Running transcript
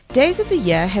Days of the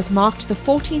Year has marked the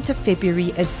 14th of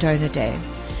February as Donor Day.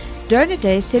 Donor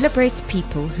Day celebrates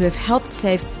people who have helped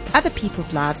save other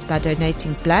people's lives by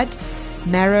donating blood,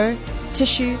 marrow,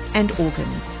 tissue, and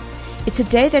organs. It's a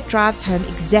day that drives home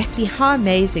exactly how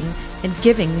amazing and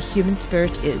giving the human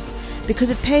spirit is, because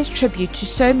it pays tribute to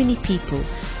so many people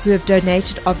who have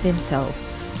donated of themselves,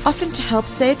 often to help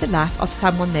save the life of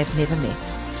someone they've never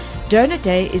met. Donor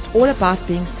Day is all about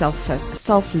being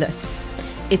selfless.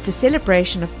 It's a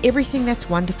celebration of everything that's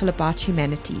wonderful about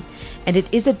humanity, and it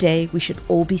is a day we should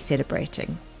all be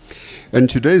celebrating. And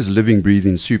today's living,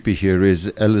 breathing superhero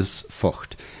is Alice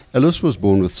Vogt. Alice was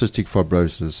born with cystic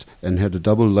fibrosis and had a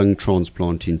double lung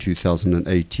transplant in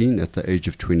 2018 at the age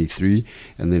of 23,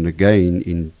 and then again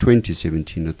in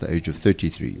 2017 at the age of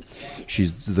 33.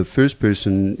 She's the first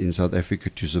person in South Africa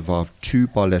to survive 2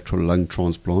 bilateral lung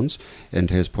transplants and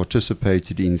has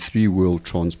participated in 3 World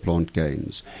Transplant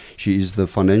Games. She is the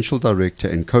financial director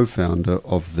and co-founder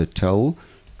of the TEL,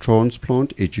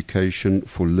 Transplant Education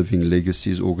for Living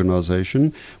Legacies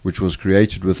organization, which was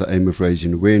created with the aim of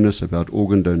raising awareness about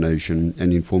organ donation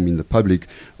and informing the public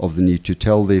of the need to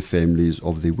tell their families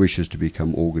of their wishes to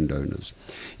become organ donors.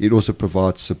 It also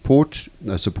provides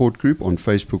a support group on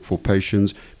Facebook for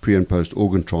patients pre and post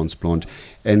organ transplant.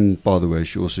 And by the way,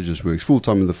 she also just works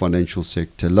full-time in the financial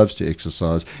sector, loves to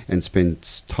exercise, and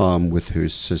spends time with her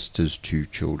sister's 2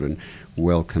 children.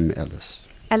 Welcome, Alice.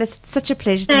 Alice, it's such a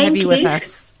pleasure to have you with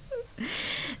us.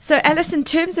 So, Alice, in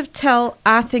terms of TEL,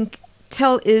 I think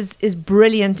TEL is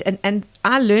brilliant, and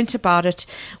I learnt about it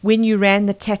when you ran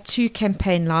the tattoo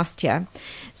campaign last year.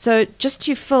 So just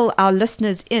to fill our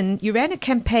listeners in, you ran a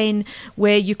campaign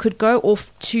where you could go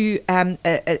off to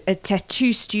a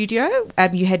tattoo studio.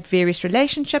 You had various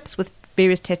relationships with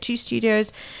various tattoo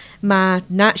studios.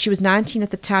 She was 19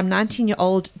 at the time,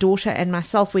 19-year-old daughter and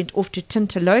myself went off to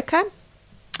Tinta Loca.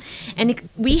 And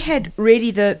we had really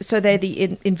they're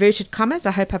the inverted commas,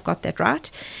 I hope I've got that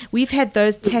right. We've had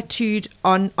those tattooed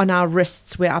on our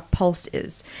wrists where our pulse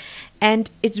is. And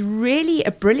it's really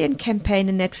a brilliant campaign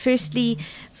in that firstly,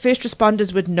 first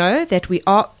responders would know that we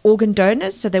are organ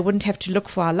donors, so they wouldn't have to look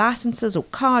for our licenses or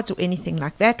cards or anything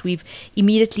like that. We've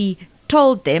immediately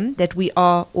told them that we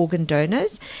are organ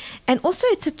donors. And also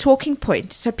it's a talking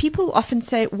point. So people often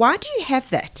say, why do you have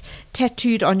that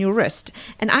tattooed on your wrist?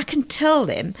 And I can tell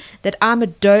them that I'm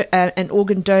an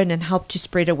organ donor and help to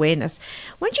spread awareness.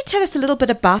 Why don't you tell us a little bit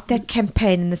about that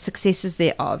campaign and the successes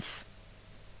thereof?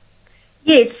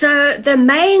 Yes, so the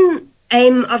main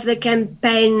aim of the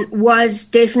campaign was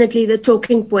definitely the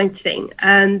talking point thing,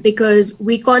 because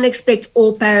we can't expect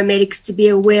all paramedics to be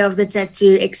aware of the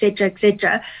tattoo, etc.,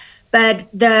 etc. But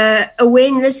the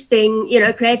awareness thing,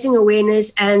 creating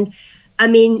awareness, and I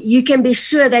mean, you can be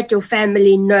sure that your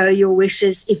family know your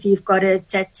wishes if you've got a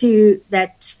tattoo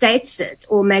that states it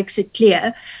or makes it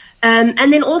clear.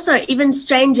 And then also even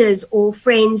strangers or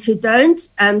friends who don't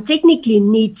technically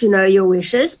need to know your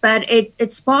wishes, but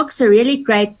it sparks a really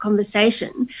great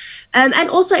conversation. And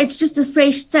also it's just a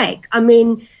fresh take. I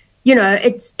mean,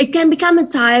 it can become a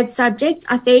tired subject,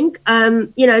 I think,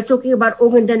 talking about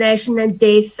organ donation and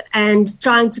death and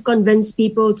trying to convince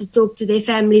people to talk to their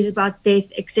families about death,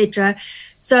 etc.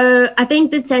 So I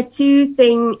think the tattoo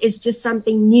thing is just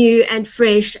something new and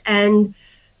fresh, and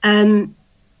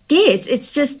yes,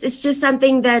 it's just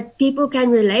something that people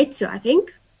can relate to, I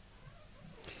think.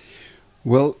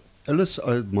 Well, Alice,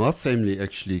 my family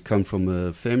actually come from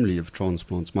a family of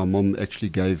transplants. My mom actually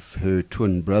gave her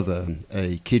twin brother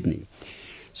a kidney.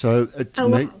 So it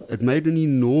made an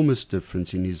enormous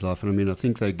difference in his life. And I mean, I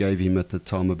think they gave him at the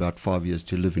time about 5 years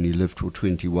to live, and he lived for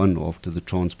 21 after the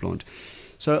transplant.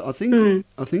 So I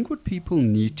think what people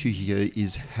need to hear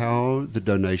is how the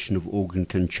donation of organ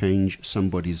can change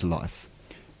somebody's life.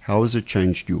 How has it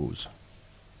changed yours?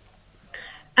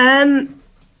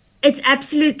 It's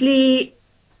absolutely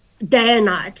day and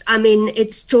night. I mean,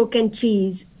 it's chalk and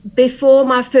cheese. Before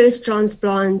my first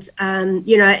transplant, and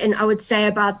I would say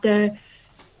I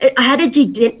had a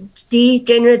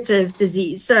degenerative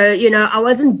disease. So, I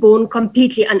wasn't born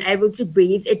completely unable to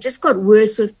breathe. It just got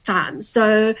worse with time.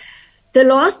 So the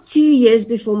last 2 years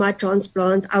before my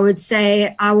transplant, I would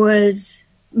say I was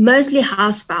mostly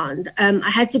housebound. I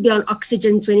had to be on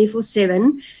oxygen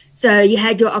 24/7. So you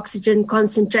had your oxygen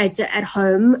concentrator at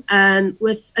home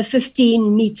with a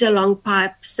 15-meter long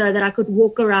pipe so that I could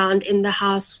walk around in the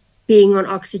house being on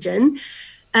oxygen.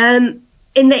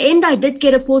 In the end, I did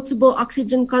get a portable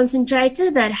oxygen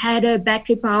concentrator that had a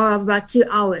battery power of about 2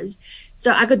 hours.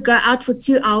 So I could go out for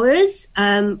 2 hours,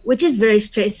 which is very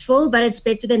stressful, but it's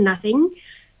better than nothing.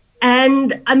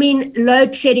 And I mean,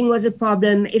 load shedding was a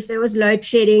problem. If there was load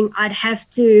shedding, I'd have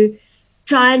to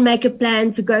try and make a plan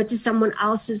to go to someone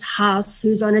else's house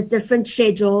who's on a different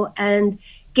schedule and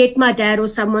get my dad or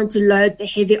someone to load the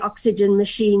heavy oxygen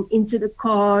machine into the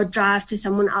car, drive to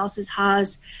someone else's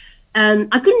house.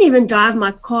 I couldn't even drive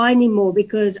my car anymore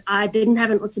because I didn't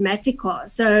have an automatic car.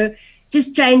 So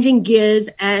just changing gears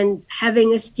and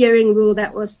having a steering wheel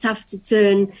that was tough to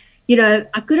turn,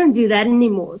 I couldn't do that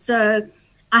anymore. So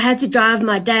I had to drive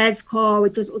my dad's car,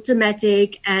 which was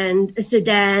automatic and a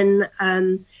sedan,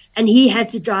 and he had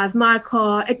to drive my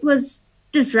car. It was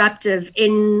disruptive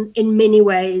in many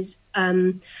ways.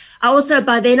 I also,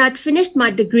 by then I'd finished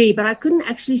my degree, but I couldn't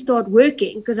actually start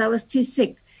working because I was too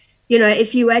sick.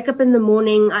 If you wake up in the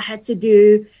morning, I had to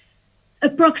do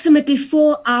approximately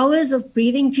 4 hours of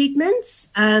breathing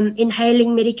treatments,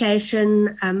 inhaling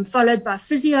medication, followed by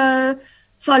physio,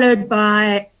 followed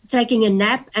by taking a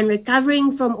nap and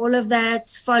recovering from all of that,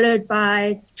 followed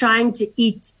by trying to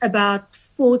eat about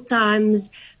 4 times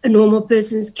a normal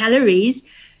person's calories.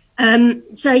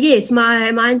 So yes,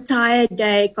 my entire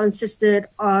day consisted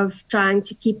of trying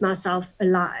to keep myself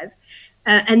alive.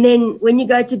 And then when you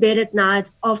go to bed at night,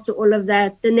 after all of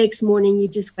that, the next morning you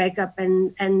just wake up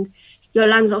and your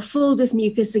lungs are filled with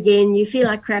mucus again. You feel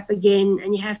like crap again,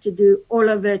 and you have to do all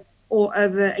of it all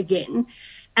over again.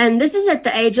 And this is at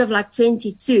the age of like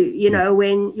 22,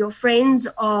 when your friends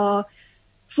are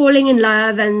falling in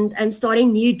love and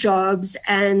starting new jobs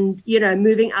and,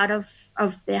 moving out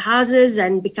of their houses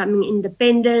and becoming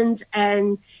independent,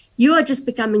 and you are just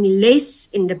becoming less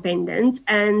independent.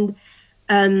 And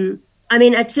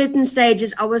at certain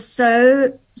stages, I was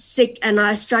so sick and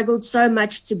I struggled so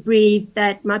much to breathe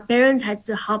that my parents had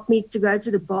to help me to go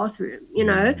to the bathroom,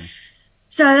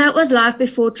 So that was life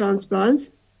before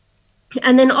transplant.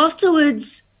 And then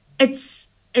afterwards, it's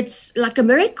like a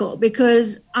miracle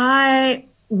because I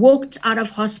walked out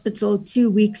of hospital 2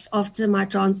 weeks after my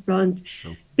transplant,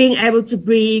 being able to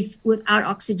breathe without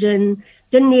oxygen,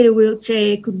 didn't need a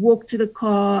wheelchair, could walk to the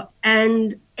car.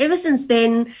 And ever since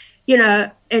then,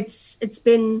 it's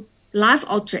been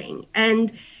life-altering.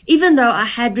 And even though I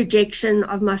had rejection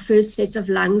of my first set of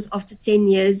lungs after 10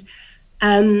 years,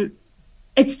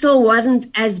 it still wasn't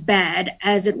as bad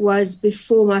as it was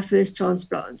before my first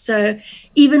transplant. So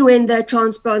even when the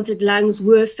transplanted lungs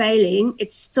were failing,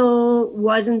 it still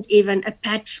wasn't even a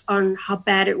patch on how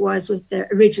bad it was with the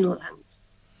original lungs.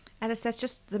 Alice, that's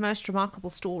just the most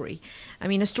remarkable story.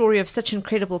 A story of such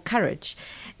incredible courage.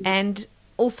 And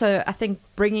also, I think,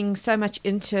 bringing so much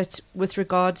into it with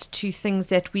regards to things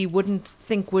that we wouldn't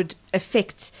think would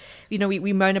affect,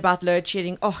 we moan about load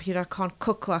shedding, I can't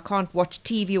cook or I can't watch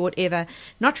TV or whatever,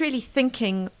 not really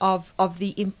thinking of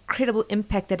the incredible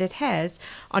impact that it has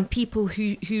on people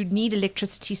who need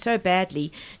electricity so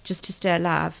badly just to stay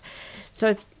alive.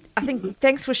 So I think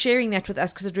thanks for sharing that with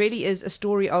us, because it really is a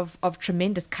story of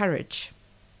tremendous courage.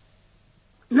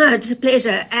 No, it's a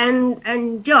pleasure.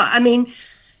 And yeah,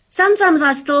 sometimes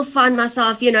I still find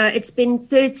myself, it's been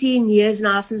 13 years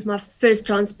now since my first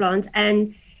transplant,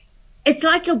 and it's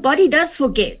like your body does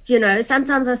forget,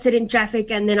 Sometimes I sit in traffic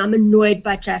and then I'm annoyed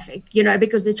by traffic,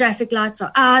 because the traffic lights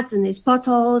are out and there's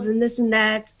potholes and this and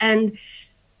that. And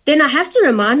then I have to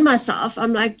remind myself,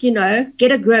 I'm like,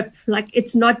 get a grip. Like,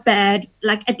 it's not bad.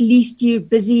 Like, at least you're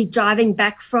busy driving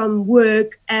back from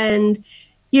work and,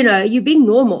 you're being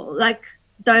normal. Like,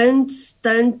 don't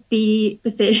be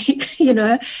pathetic,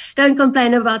 don't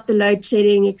complain about the load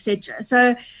shedding, etc.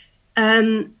 So,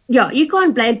 you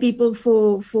can't blame people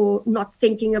for not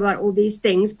thinking about all these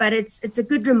things, but it's a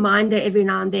good reminder every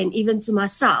now and then, even to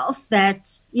myself,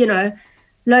 that,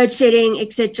 load shedding,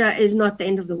 etc. is not the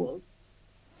end of the world.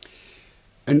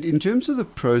 And in terms of the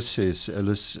process,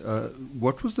 Alice,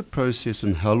 what was the process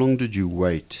and how long did you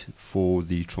wait for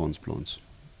the transplants?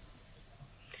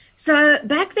 So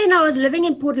back then I was living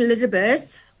in Port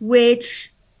Elizabeth,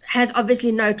 which has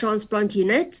obviously no transplant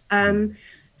unit. And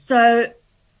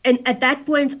at that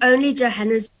point, only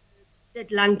Johannesburg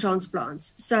did lung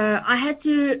transplants. So I had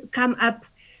to come up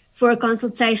for a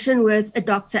consultation with a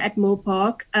doctor at Moore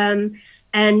Park and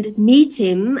meet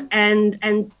him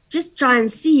and just try and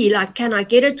see, like, can I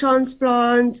get a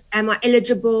transplant? Am I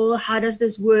eligible? How does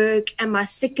this work? Am I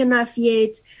sick enough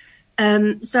yet?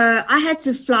 So I had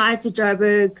to fly to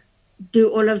Joburg, do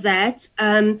all of that.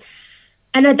 And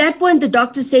at that point, the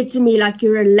doctor said to me, like,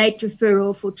 you're a late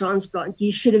referral for transplant.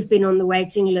 You should have been on the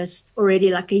waiting list already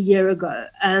like a year ago.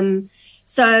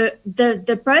 So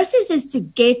the process is to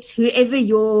get whoever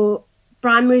your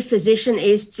primary physician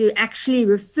is to actually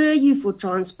refer you for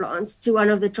transplants to one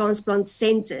of the transplant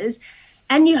centers.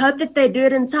 And you hope that they do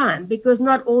it in time, because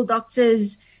not all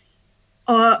doctors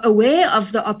are aware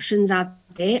of the options out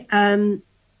there.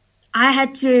 I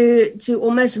had to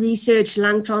almost research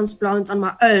lung transplant on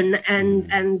my own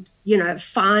and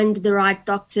find the right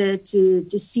doctor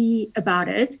to see about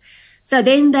it. So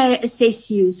then they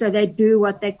assess you. So they do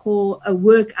what they call a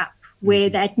workup, where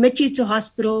they admit you to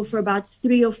hospital for about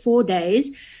 3 or 4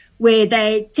 days, where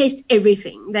they test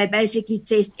everything. They basically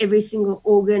test every single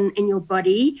organ in your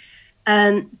body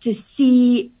to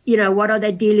see, what are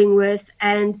they dealing with,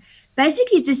 and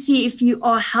basically to see if you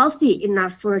are healthy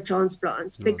enough for a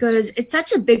transplant, because it's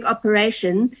such a big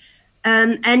operation.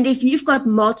 And if you've got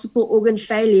multiple organ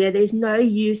failure, there's no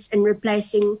use in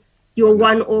replacing your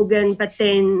one organ, but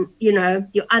then, your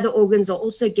other organs are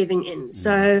also giving in.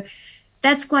 So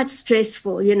that's quite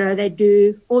stressful. They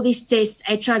do all these tests,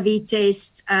 HIV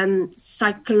tests,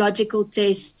 psychological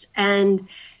tests, and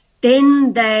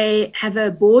then they have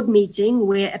a board meeting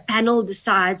where a panel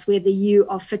decides whether you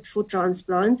are fit for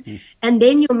transplant. And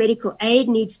then your medical aid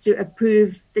needs to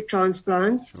approve the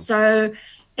transplant. Sure. So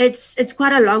it's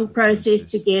quite a long process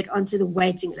to get onto the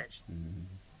waiting list.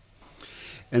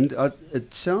 And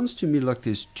it sounds to me like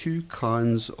there's two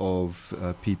kinds of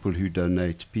people who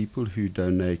donate. People who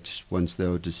donate once they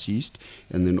are deceased,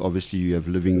 and then obviously you have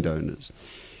living donors.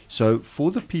 So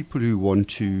for the people who want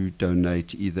to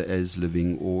donate either as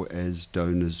living or as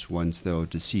donors once they are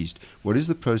deceased, what is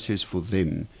the process for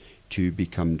them to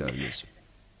become donors?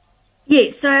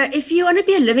 Yes, so if you want to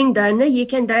be a living donor, you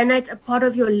can donate a part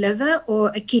of your liver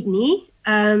or a kidney.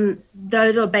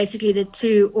 Those are basically the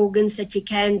two organs that you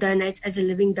can donate as a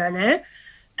living donor.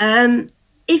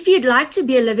 If you'd like to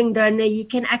be a living donor, you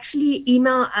can actually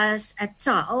email us at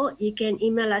TAL. You can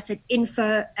email us at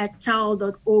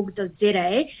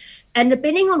info@tal.org.za. And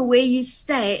depending on where you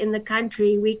stay in the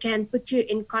country, we can put you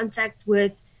in contact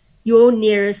with your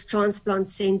nearest transplant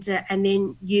center, and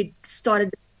then you start a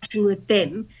discussion with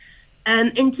them.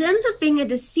 In terms of being a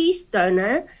deceased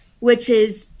donor, which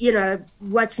is,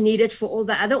 what's needed for all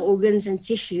the other organs and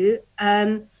tissue,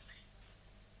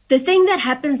 the thing that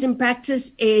happens in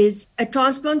practice is a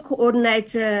transplant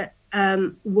coordinator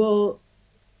will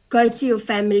go to your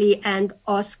family and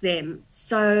ask them.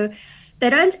 So they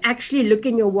don't actually look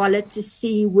in your wallet to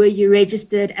see were you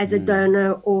registered as a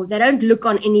donor, or they don't look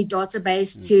on any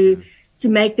database to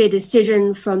make their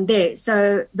decision from there.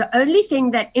 So the only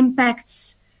thing that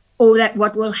impacts, or that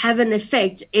what will have an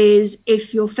effect, is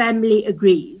if your family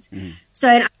agrees.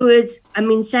 So in other words,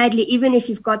 sadly, even if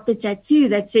you've got the tattoo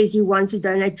that says you want to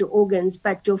donate your organs,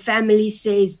 but your family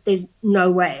says there's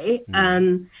no way,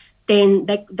 then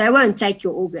they won't take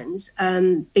your organs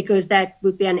because that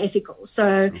would be unethical.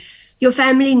 So your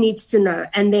family needs to know,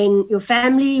 and then your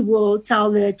family will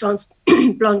tell the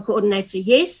transplant coordinator,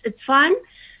 yes, it's fine.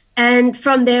 And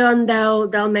from there on,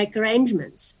 they'll make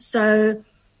arrangements. So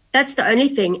that's the only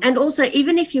thing. And also,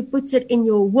 even if you put it in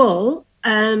your will,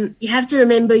 you have to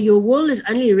remember your will is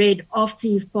only read after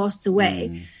you've passed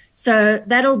away. So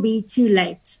that'll be too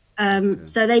late.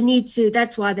 So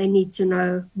that's why they need to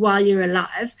know while you're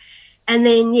alive. And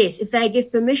then, yes, if they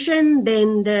give permission,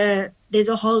 then there's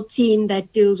a whole team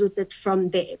that deals with it from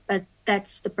there. But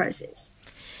that's the process.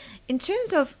 In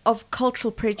terms of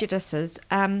cultural prejudices,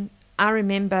 I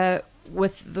remember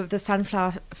with the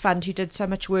Sunflower Fund, who did so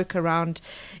much work around,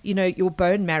 your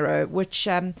bone marrow, which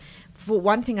for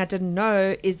one thing I didn't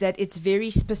know is that it's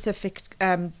very specific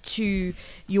to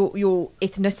your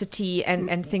ethnicity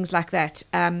and things like that.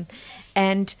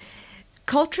 And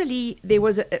culturally, there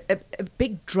was a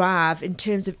big drive in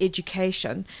terms of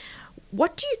education.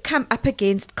 What do you come up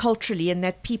against culturally in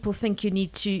that people think you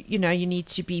need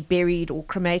to be buried or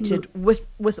cremated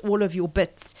with all of your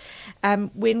bits,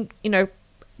 when,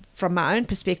 from my own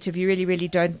perspective, you really, really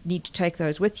don't need to take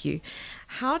those with you.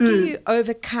 How do you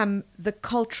overcome the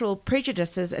cultural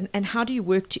prejudices, and how do you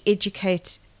work to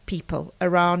educate people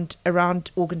around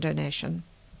organ donation?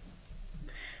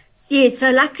 Yeah,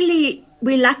 so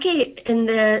we're lucky in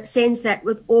the sense that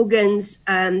with organs,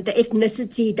 the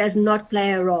ethnicity does not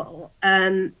play a role.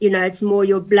 It's more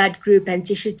your blood group and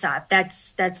tissue type.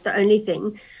 That's the only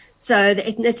thing. So the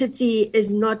ethnicity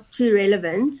is not too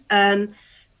relevant.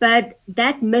 But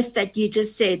that myth that you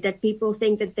just said, that people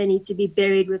think that they need to be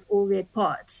buried with all their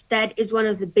parts, that is one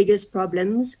of the biggest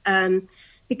problems.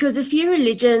 Because a few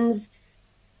religions,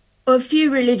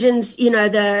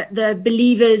 the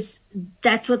believers,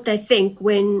 that's what they think.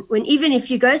 When even if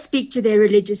you go speak to their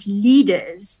religious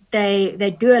leaders,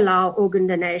 they do allow organ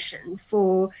donation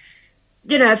for,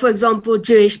 for example,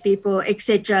 Jewish people,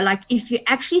 etc. Like if you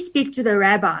actually speak to the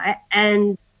rabbi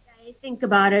and they think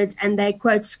about it and they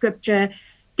quote scripture,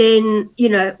 then,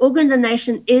 organ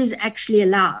donation is actually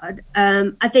allowed.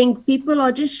 I think people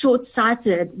are just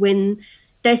short-sighted when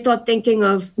they start thinking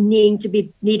of needing to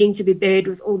be buried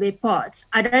with all their parts.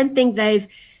 I don't think they've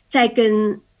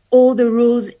taken all the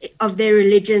rules of their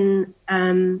religion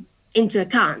into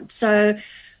account. So,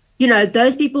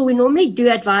 those people, we normally do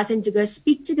advise them to go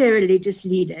speak to their religious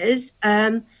leaders.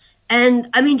 And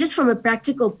I mean, just from a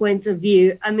practical point of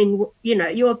view, I mean,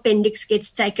 your appendix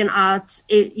gets taken out.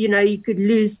 You could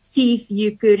lose teeth.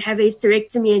 You could have a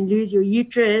hysterectomy and lose your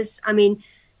uterus. I mean,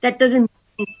 that doesn't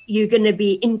mean you're going to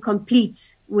be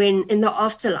incomplete when in the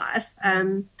afterlife.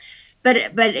 But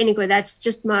anyway, that's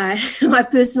just my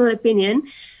personal opinion.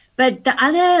 But the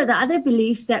other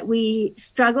beliefs that we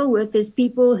struggle with is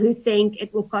people who think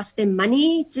it will cost them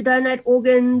money to donate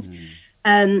organs,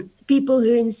 people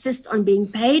who insist on being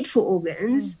paid for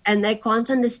organs, and they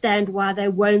can't understand why they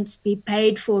won't be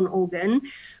paid for an organ,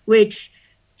 which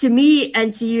to me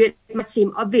and to you, it might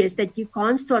seem obvious that you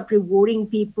can't start rewarding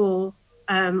people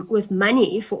with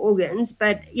money for organs,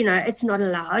 but, it's not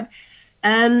allowed.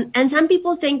 And some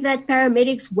people think that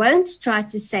paramedics won't try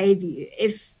to save you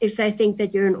if they think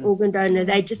that you're an organ donor.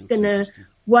 They're just going to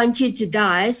want you to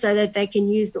die so that they can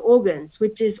use the organs,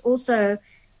 which is also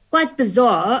quite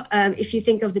bizarre if you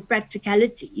think of the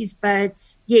practicalities.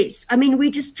 But yes, I mean, we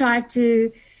just try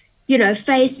to,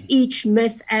 face each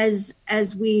myth as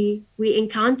we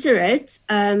encounter it.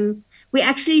 We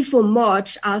actually, for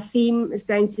March, our theme is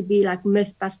going to be like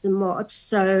Mythbuster March.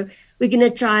 So we're going to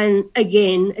try and,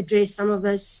 again, address some of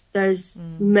those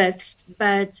myths.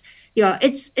 But, yeah,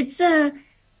 it's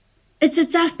a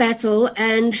tough battle,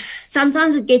 and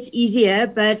sometimes it gets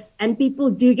easier, and people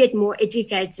do get more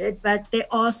educated, but there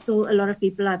are still a lot of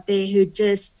people out there who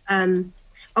just are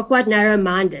quite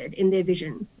narrow-minded in their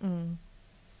vision.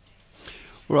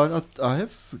 All right, I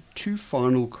have two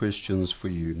final questions for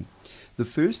you. The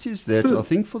first is that I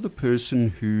think for the person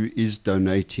who is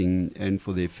donating and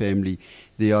for their family,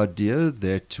 the idea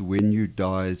that when you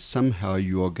die, somehow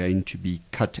you are going to be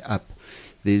cut up.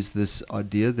 There's this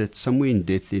idea that somewhere in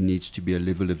death there needs to be a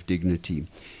level of dignity.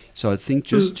 So I think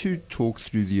just to talk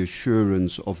through the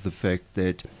assurance of the fact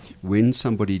that when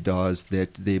somebody dies,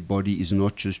 that their body is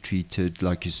not just treated,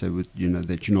 like you say, with,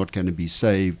 that you're not going to be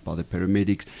saved by the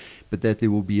paramedics, but that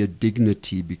there will be a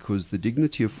dignity, because the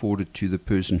dignity afforded to the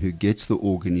person who gets the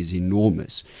organ is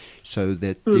enormous. So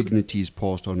that dignity is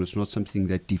passed on. It's not something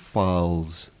that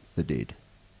defiles the dead.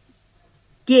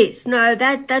 Yes, no,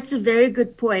 that's a very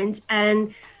good point.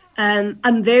 And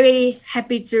I'm very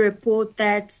happy to report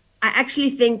that I actually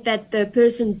think that the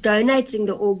person donating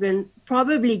the organ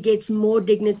probably gets more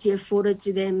dignity afforded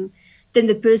to them than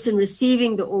the person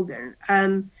receiving the organ.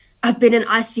 I've been in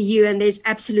ICU and there's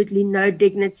absolutely no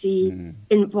dignity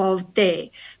involved there.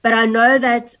 But I know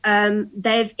that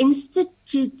they've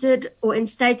instituted or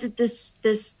instated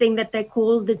this thing that they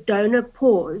call the donor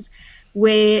pause,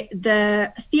 where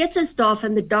the theatre staff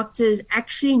and the doctors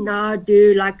actually now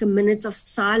do like a minute of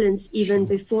silence even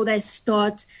before they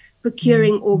start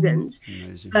procuring organs.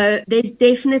 Amazing. So there's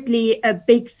definitely a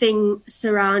big thing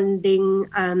surrounding,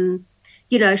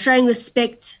 showing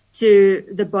respect to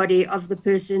the body of the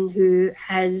person who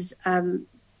has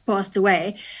passed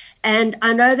away. And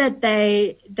I know that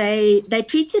they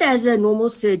treat it as a normal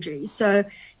surgery. So,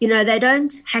 they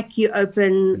don't hack you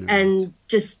open and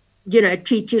just,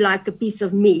 treat you like a piece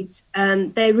of meat.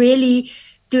 They really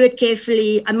do it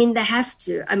carefully. I mean, they have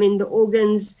to. I mean, the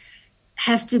organs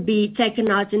have to be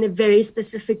taken out in a very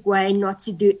specific way, not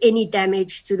to do any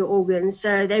damage to the organs.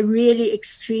 So they're really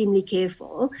extremely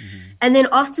careful. And then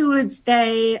afterwards,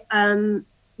 they,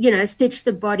 stitch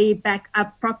the body back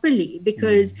up properly,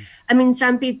 because, I mean,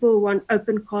 some people want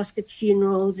open casket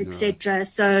funerals, etc.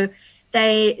 So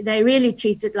they really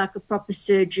treat it like a proper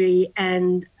surgery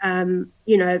and,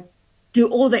 do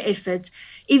all the effort.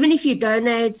 Even if you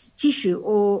donate tissue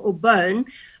or bone,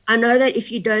 I know that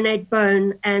if you donate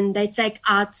bone and they take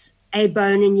out a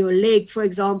bone in your leg, for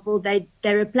example, they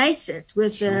replace it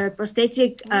with a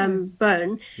prosthetic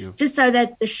bone, just so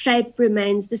that the shape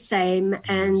remains the same.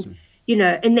 And, in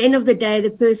the end of the day,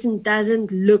 the person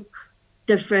doesn't look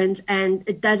different and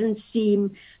it doesn't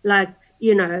seem like,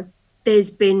 there's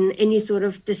been any sort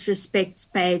of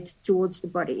disrespect paid towards the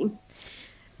body.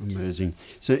 Amazing.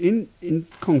 So in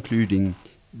concluding,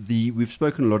 we've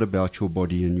spoken a lot about your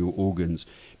body and your organs,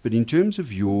 but in terms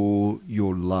of your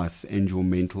life and your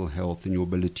mental health and your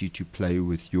ability to play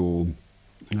with your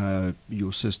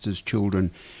sister's children,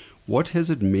 what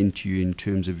has it meant to you in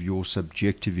terms of your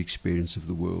subjective experience of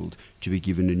the world to be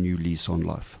given a new lease on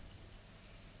life?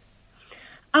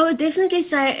 I would definitely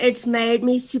say it's made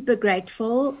me super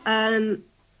grateful. I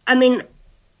mean,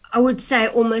 I would say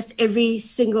almost every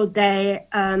single day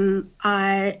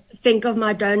I think of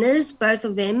my donors, both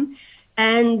of them,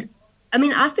 and I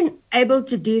mean, I've been able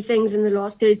to do things in the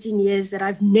last 13 years that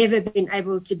I've never been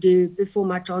able to do before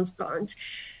my transplant.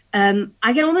 I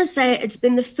can almost say it's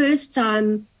been the first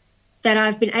time that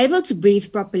I've been able to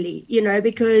breathe properly,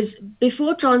 because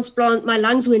before transplant, my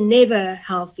lungs were never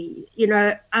healthy.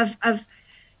 I've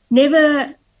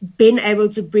never been able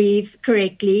to breathe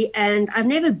correctly, and I've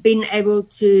never been able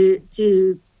to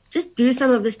just do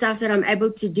some of the stuff that I'm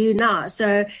able to do now.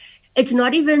 So it's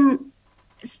not even,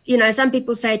 some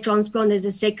people say transplant is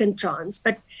a second chance,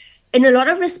 but in a lot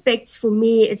of respects for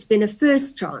me, it's been a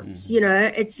first chance.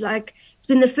 It's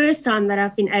been the first time that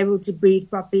I've been able to breathe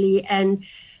properly. And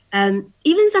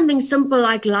even something simple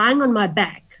like lying on my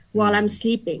back while I'm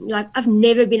sleeping, like I've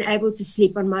never been able to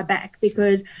sleep on my back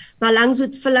because my lungs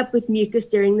would fill up with mucus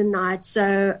during the night.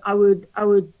 So I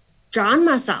would drown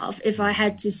myself if I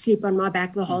had to sleep on my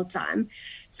back the whole time.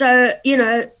 So,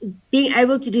 being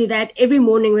able to do that every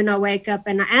morning when I wake up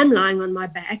and I am lying on my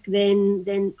back,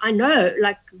 then I know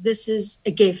like this is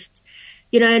a gift,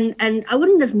 and I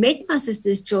wouldn't have met my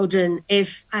sister's children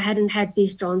if I hadn't had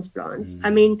these transplants. I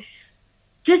mean,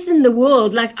 just in the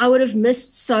world, like I would have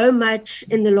missed so much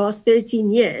in the last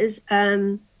 13 years.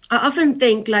 I often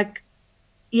think like,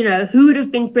 who would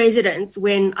have been president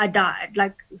when I died?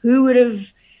 Like who would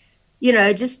have,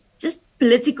 just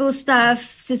political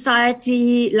stuff,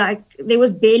 society, like there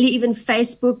was barely even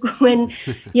Facebook when,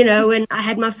 when I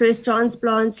had my first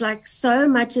transplants. Like so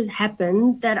much has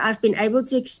happened that I've been able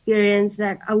to experience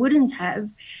that I wouldn't have.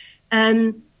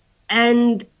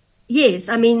 And yes,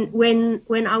 I mean,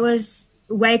 when I was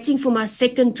waiting for my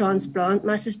second transplant,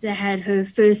 my sister had her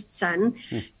first son,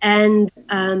 and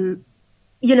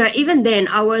even then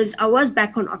I was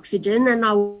back on oxygen, and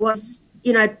I was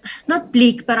not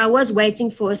bleak, but I was waiting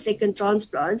for a second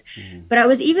transplant. But I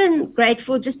was even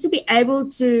grateful just to be able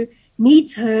to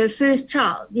meet her first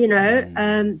child.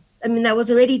 I mean, that was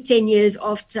already 10 years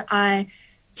after I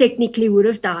technically would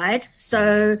have died,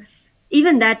 so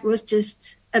even that was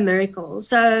just a miracle.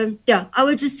 So yeah, I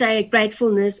would just say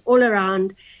gratefulness all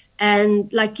around.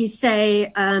 And like you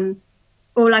say,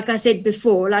 or like I said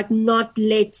before, like not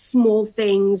let small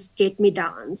things get me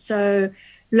down. So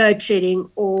load shedding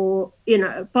or,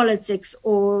 politics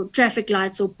or traffic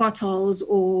lights or potholes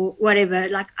or whatever.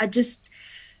 Like I just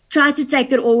try to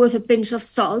take it all with a pinch of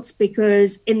salt,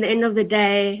 because in the end of the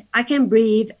day, I can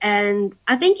breathe. And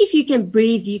I think if you can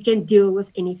breathe, you can deal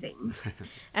with anything.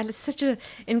 And it's such an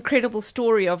incredible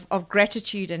story of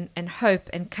gratitude and hope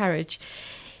and courage.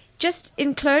 Just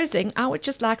in closing, I would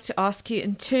just like to ask you,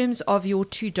 in terms of your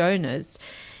two donors,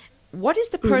 what is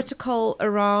the protocol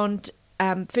around,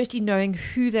 firstly, knowing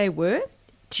who they were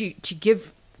to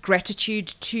give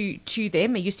gratitude to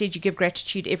them? You said you give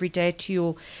gratitude every day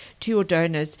to your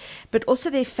donors, but also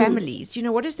their families.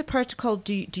 What is the protocol?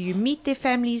 Do you meet their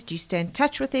families? Do you stay in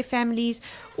touch with their families?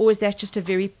 Or is that just a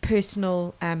very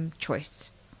personal choice?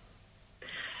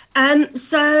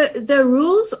 So the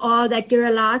rules are that you're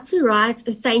allowed to write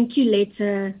a thank you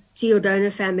letter to your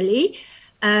donor family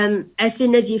as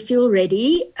soon as you feel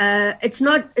ready. It's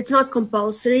not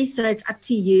compulsory, so it's up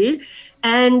to you.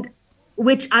 And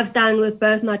which I've done with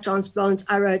both my transplants.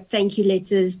 I wrote thank you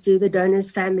letters to the donors'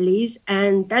 families,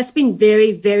 and that's been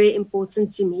very, very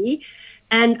important to me.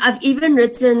 And I've even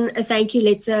written a thank you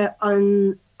letter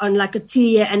on like a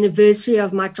 2-year anniversary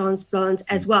of my transplant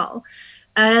as well.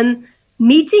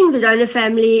 Meeting the donor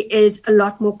family is a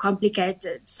lot more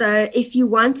complicated. So if you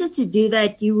wanted to do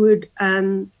that, you would,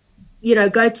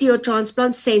 go to your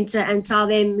transplant center and tell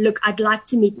them, look, I'd like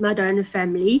to meet my donor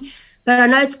family. But I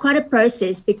know it's quite a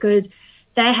process, because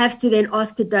they have to then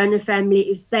ask the donor family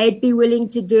if they'd be willing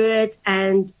to do it.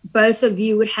 And both of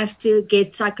you would have to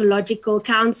get psychological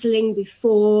counseling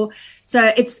before.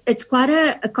 So it's quite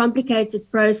a complicated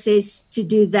process to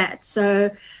do that.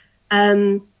 So,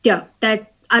 that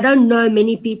I don't know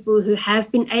many people who have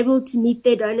been able to meet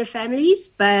their donor families.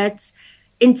 But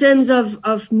in terms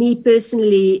of me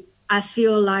personally, I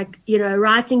feel like,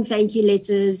 writing thank you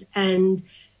letters, and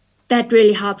that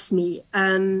really helps me.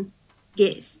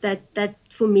 Yes, that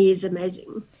for me is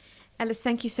amazing. Alice,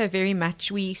 thank you so very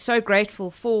much. We're so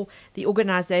grateful for the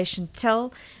organization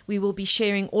TEL. We will be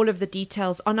sharing all of the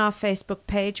details on our Facebook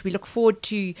page. We look forward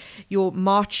to your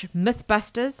March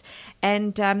Mythbusters,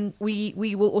 and we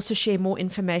will also share more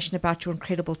information about your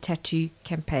incredible tattoo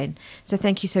campaign. So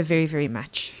thank you so very, very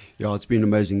much. Yeah, it's been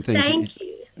amazing. Thank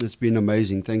you. It's been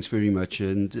amazing. Thanks very much.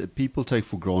 And people take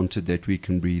for granted that we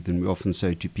can breathe. And we often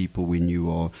say to people, when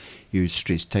you're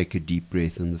stressed, take a deep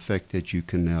breath. And the fact that you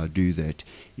can now do that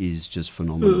is just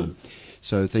phenomenal.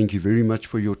 So thank you very much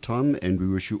for your time, and we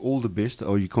wish you all the best.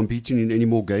 Are you competing in any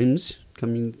more games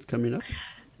coming up?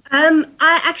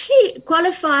 I actually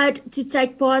qualified to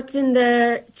take part in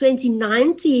the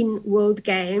 2019 World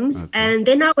Games, and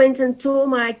then I went and tore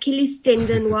my Achilles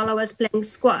tendon while I was playing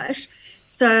squash.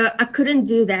 So I couldn't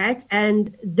do that.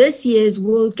 And this year's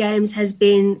World Games has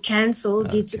been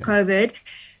cancelled due to COVID.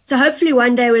 So hopefully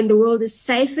one day when the world is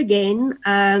safe again,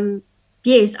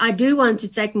 yes, I do want to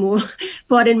take more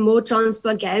part in more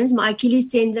transplant games. My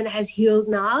Achilles tendon has healed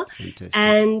now. Fantastic.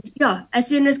 And yeah, as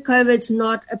soon as COVID's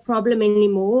not a problem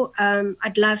anymore,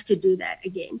 I'd love to do that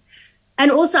again. And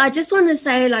also, I just want to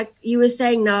say, like you were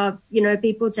saying now,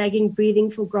 people taking breathing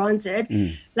for granted.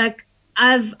 Like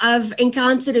I've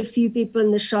encountered a few people in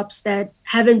the shops that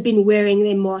haven't been wearing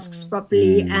their masks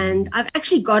properly. And I've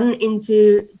actually gotten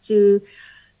into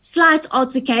slight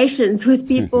altercations with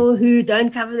people who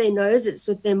don't cover their noses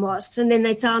with their masks, and then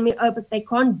they tell me, oh, but they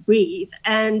can't breathe,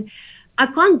 and I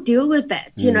can't deal with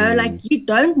that. Like you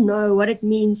don't know what it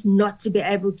means not to be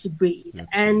able to breathe.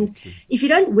 Absolutely. And if you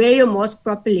don't wear your mask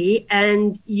properly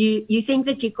and you think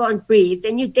that you can't breathe,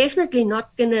 then you're definitely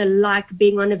not gonna like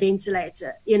being on a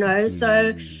ventilator,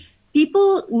 so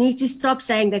people need to stop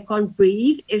saying they can't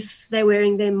breathe if they're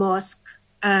wearing their mask.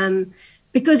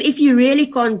 Because if you really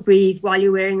can't breathe while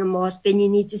you're wearing a mask, then you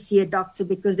need to see a doctor,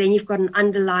 because then you've got an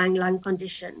underlying lung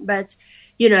condition. But,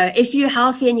 if you're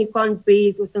healthy and you can't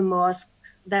breathe with a mask,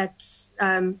 that's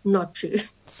not true.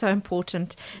 So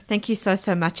important. Thank you so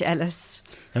much, Alice.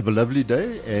 Have a lovely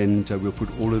day, and we'll put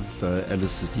all of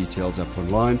Alice's details up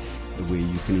online where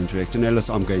you can interact. And Alice,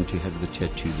 I'm going to have the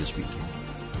tattoo this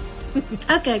weekend.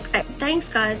 Okay, great. Thanks,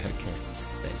 guys. Okay,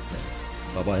 thanks.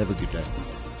 Bye-bye. Have a good day.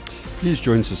 Please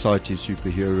join Society of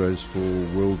Superheroes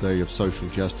for World Day of Social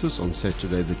Justice on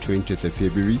Saturday the 20th of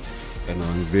February, and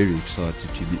I'm very excited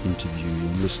to be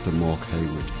interviewing Mr. Mark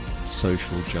Hayward,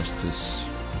 social justice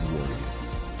warrior.